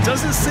moment.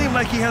 Doesn't seem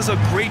like he has a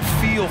great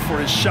feel for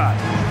his shot.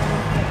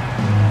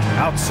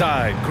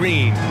 Outside,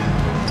 Green.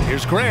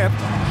 Here's Grant.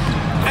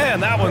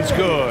 And that one's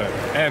good.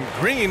 And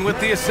Green with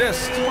the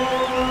assist.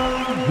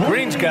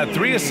 Green's got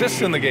 3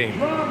 assists in the game.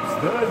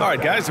 All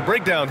right, guys, a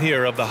breakdown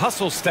here of the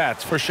hustle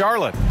stats for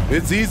Charlotte.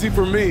 It's easy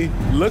for me.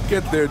 Look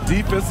at their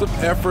defensive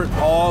effort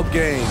all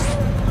game.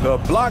 The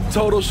block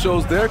total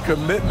shows their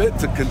commitment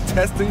to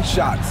contesting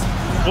shots.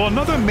 Well,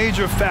 another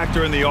major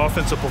factor in the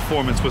offensive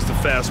performance was the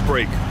fast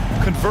break.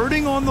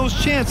 Converting on those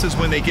chances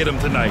when they get them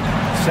tonight.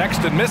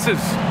 Sexton misses.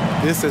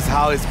 This is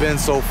how it's been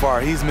so far.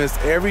 He's missed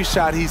every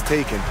shot he's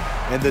taken,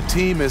 and the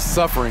team is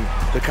suffering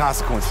the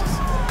consequences.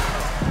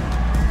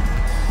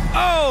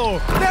 Oh,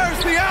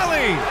 there's the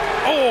alley.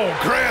 Oh,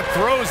 Grant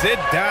throws it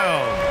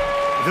down.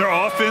 Their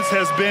offense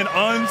has been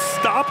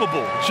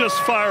unstoppable, just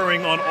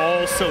firing on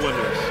all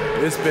cylinders.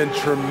 It's been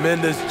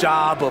tremendous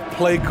job of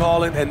play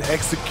calling and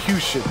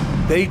execution.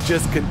 They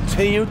just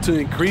continue to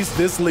increase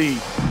this lead.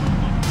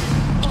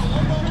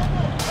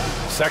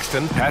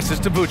 Sexton passes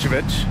to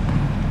Vucevic.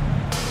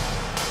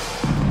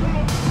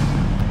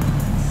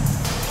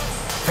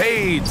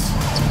 Fades.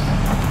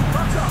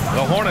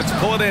 The Hornets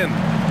pull it in.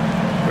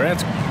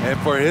 Grant's. And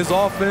for his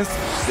offense,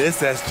 this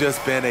has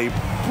just been a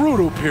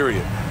brutal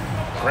period.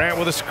 Grant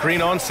with a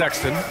screen on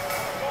Sexton.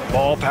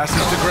 Ball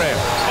passes to Grant.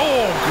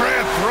 Oh,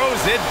 Grant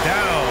throws it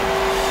down.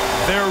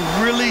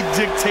 They're really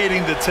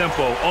dictating the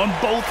tempo on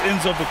both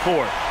ends of the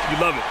court.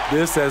 You love it.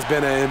 This has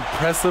been an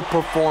impressive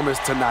performance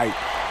tonight.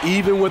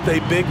 Even with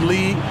a big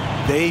lead,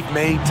 they've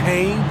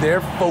maintained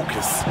their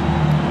focus.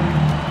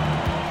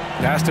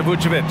 Pass to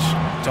Vucevic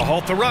to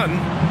halt the run.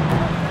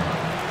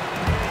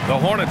 The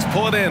Hornets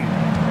pull it in.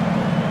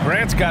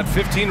 Grant's got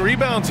 15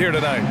 rebounds here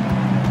tonight.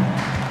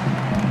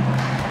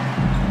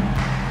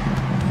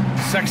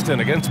 Sexton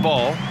against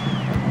Ball.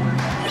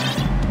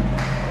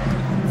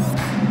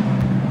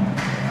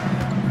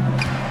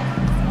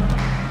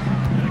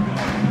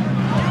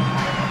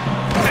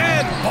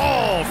 And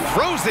Ball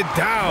throws it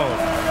down.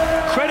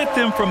 Credit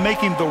them for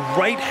making the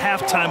right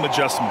halftime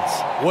adjustments.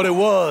 What it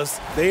was,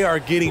 they are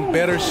getting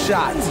better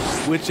shots,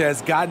 which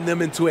has gotten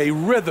them into a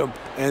rhythm,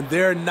 and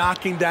they're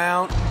knocking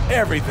down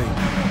everything.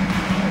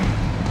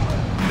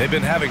 They've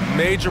been having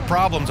major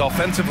problems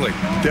offensively.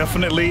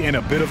 Definitely in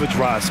a bit of a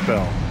dry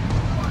spell.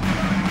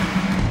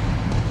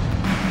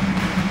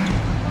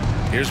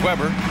 Here's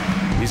Weber.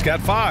 He's got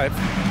 5.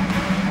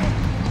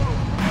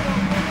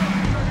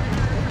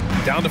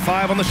 Down to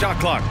 5 on the shot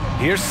clock.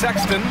 Here's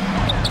Sexton.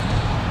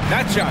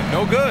 That shot,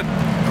 no good.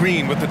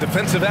 Green with the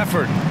defensive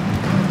effort.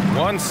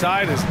 One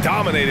side is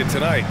dominated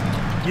tonight.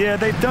 Yeah,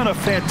 they've done a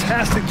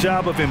fantastic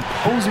job of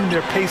imposing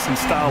their pace and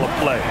style of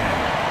play.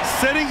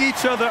 Setting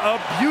each other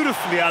up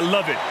beautifully. I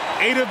love it.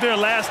 8 of their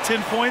last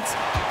 10 points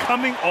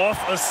coming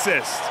off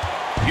assists.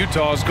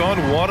 Utah's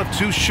gone 1 of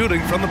 2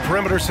 shooting from the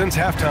perimeter since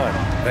halftime.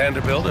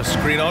 Vanderbilt a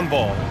screen on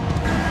Ball.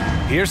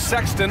 Here's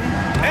Sexton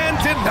and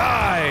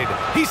denied.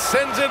 He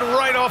sends it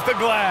right off the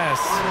glass.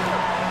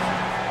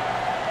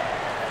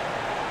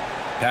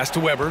 Pass to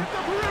Weber.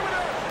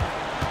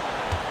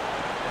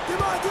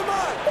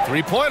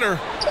 Three-pointer.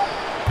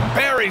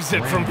 Buries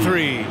it from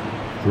 3.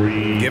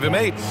 Give him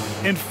 8.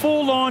 In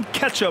full-on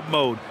catch-up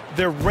mode.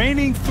 They're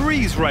raining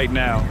threes right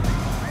now.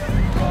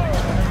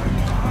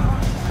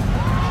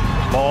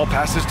 Ball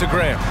passes to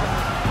Graham.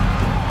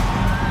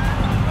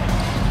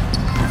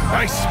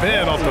 Nice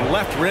spin off the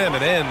left rim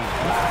and in.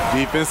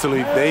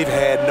 Defensively, they've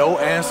had no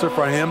answer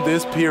for him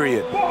this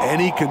period,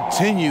 and he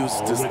continues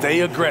to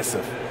stay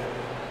aggressive.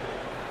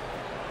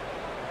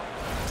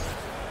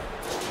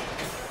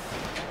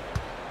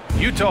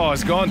 Utah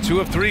has gone 2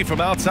 of 3 from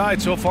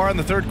outside so far in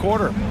the third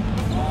quarter.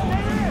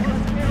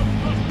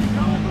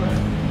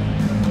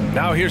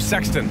 Now here's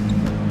Sexton.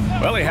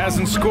 Well, he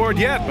hasn't scored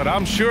yet, but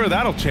I'm sure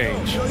that'll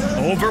change.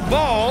 Over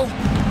Ball.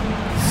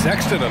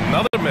 Sexton,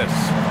 another miss.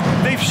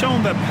 They've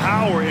shown the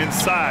power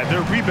inside.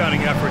 Their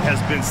rebounding effort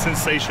has been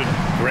sensational.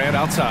 Grant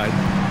outside.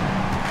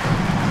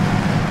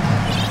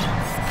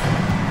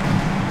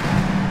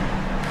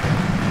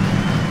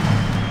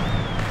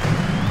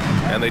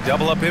 And they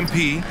double up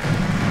MP.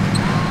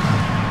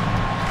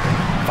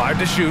 5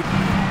 to shoot.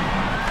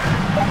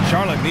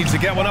 Charlotte needs to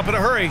get one up in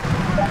a hurry.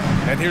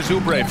 And here's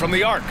Oubre from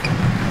the arc.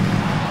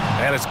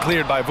 And it's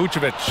cleared by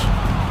Vucevic.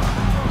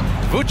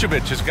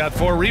 Vucevic has got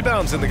 4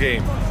 rebounds in the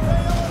game.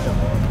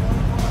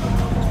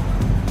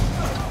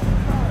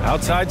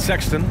 Outside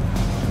Sexton.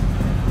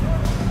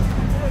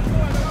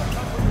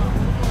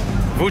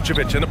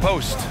 Vucevic in the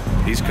post.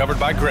 He's covered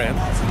by Grant.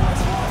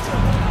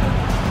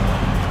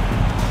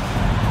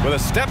 With a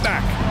step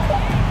back.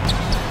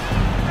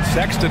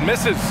 Sexton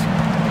misses.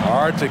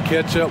 Hard to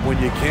catch up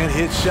when you can't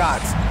hit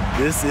shots.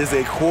 This is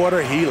a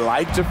quarter he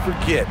liked to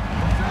forget.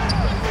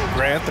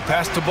 Grant, the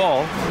pass to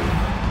Ball.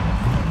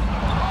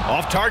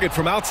 Off target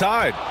from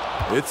outside.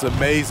 It's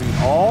amazing.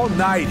 All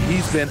night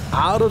he's been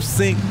out of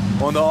sync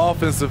on the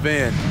offensive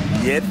end,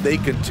 yet they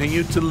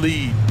continue to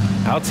lead.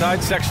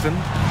 Outside Sexton.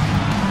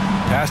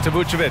 Pass to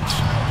Vucevic.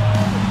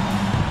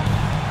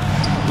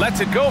 Lets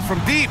it go from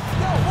deep.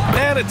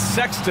 And it's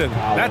Sexton.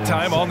 That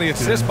time on the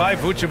assist by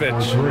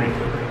Vucevic.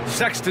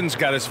 Sexton's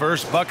got his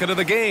first bucket of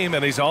the game,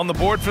 and he's on the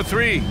board for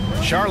 3.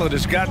 Charlotte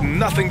has got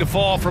nothing to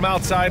fall from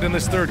outside in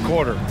this third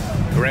quarter.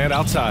 Grant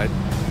outside.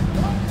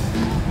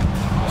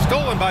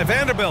 Stolen by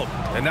Vanderbilt.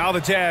 And now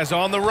the Jazz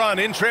on the run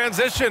in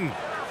transition.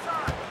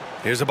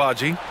 Here's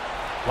Abaji.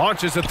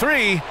 Launches a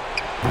 3.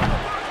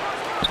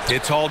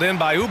 It's hauled in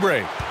by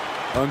Oubre.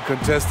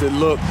 Uncontested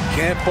look.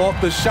 Can't fault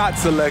the shot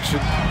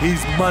selection.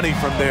 He's money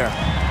from there.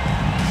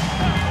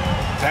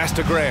 Pass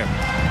to Graham.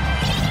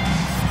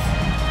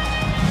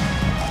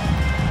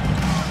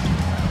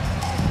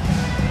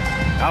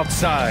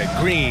 Outside,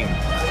 Green.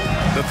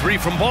 The 3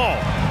 from Ball.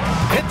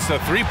 Hits a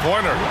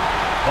 3-pointer.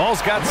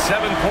 Ball's got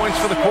 7 points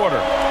for the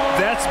quarter.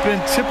 That's been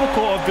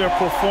typical of their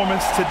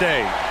performance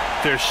today.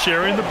 They're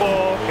sharing the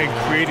ball and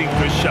creating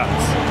good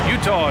shots.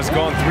 Utah has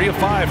gone 3 of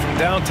 5 from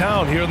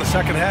downtown here in the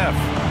second half.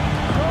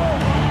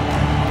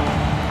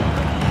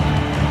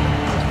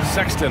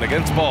 Sexton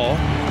against ball.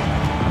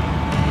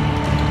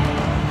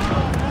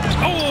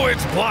 Oh,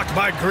 it's blocked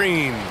by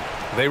Green.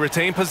 They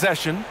retain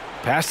possession.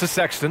 Pass to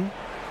Sexton.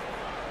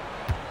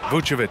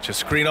 Vucevic, a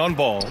screen on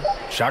ball.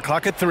 Shot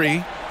clock at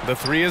 3. The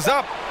 3 is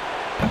up.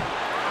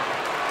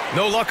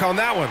 No luck on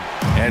that one.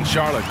 And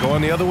Charlotte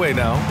going the other way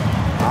now.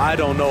 I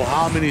don't know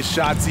how many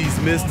shots he's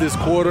missed this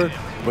quarter,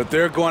 but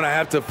they're going to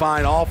have to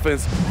find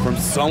offense from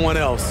someone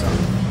else.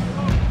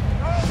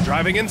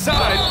 Driving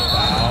inside.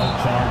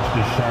 Foul charge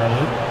to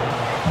Charlotte.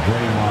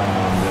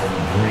 Draymond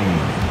Green.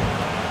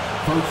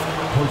 First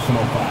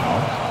personal foul.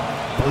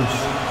 First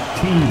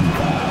team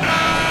foul.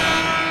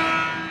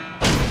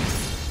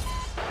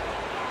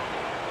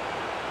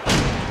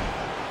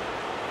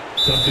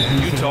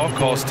 Utah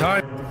calls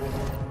time.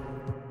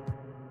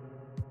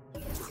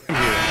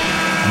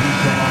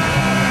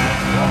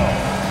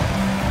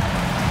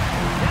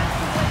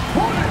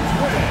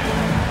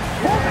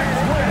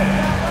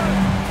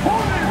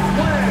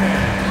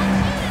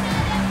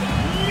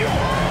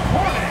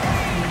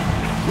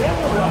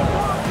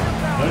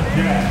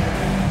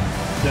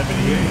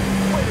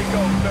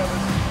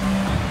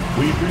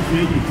 We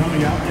appreciate you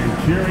coming out and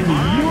cheering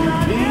your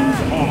teams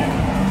on.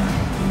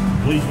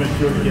 Please make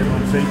sure to get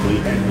home safely,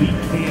 and we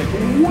can't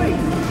wait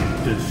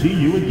to see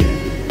you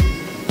again.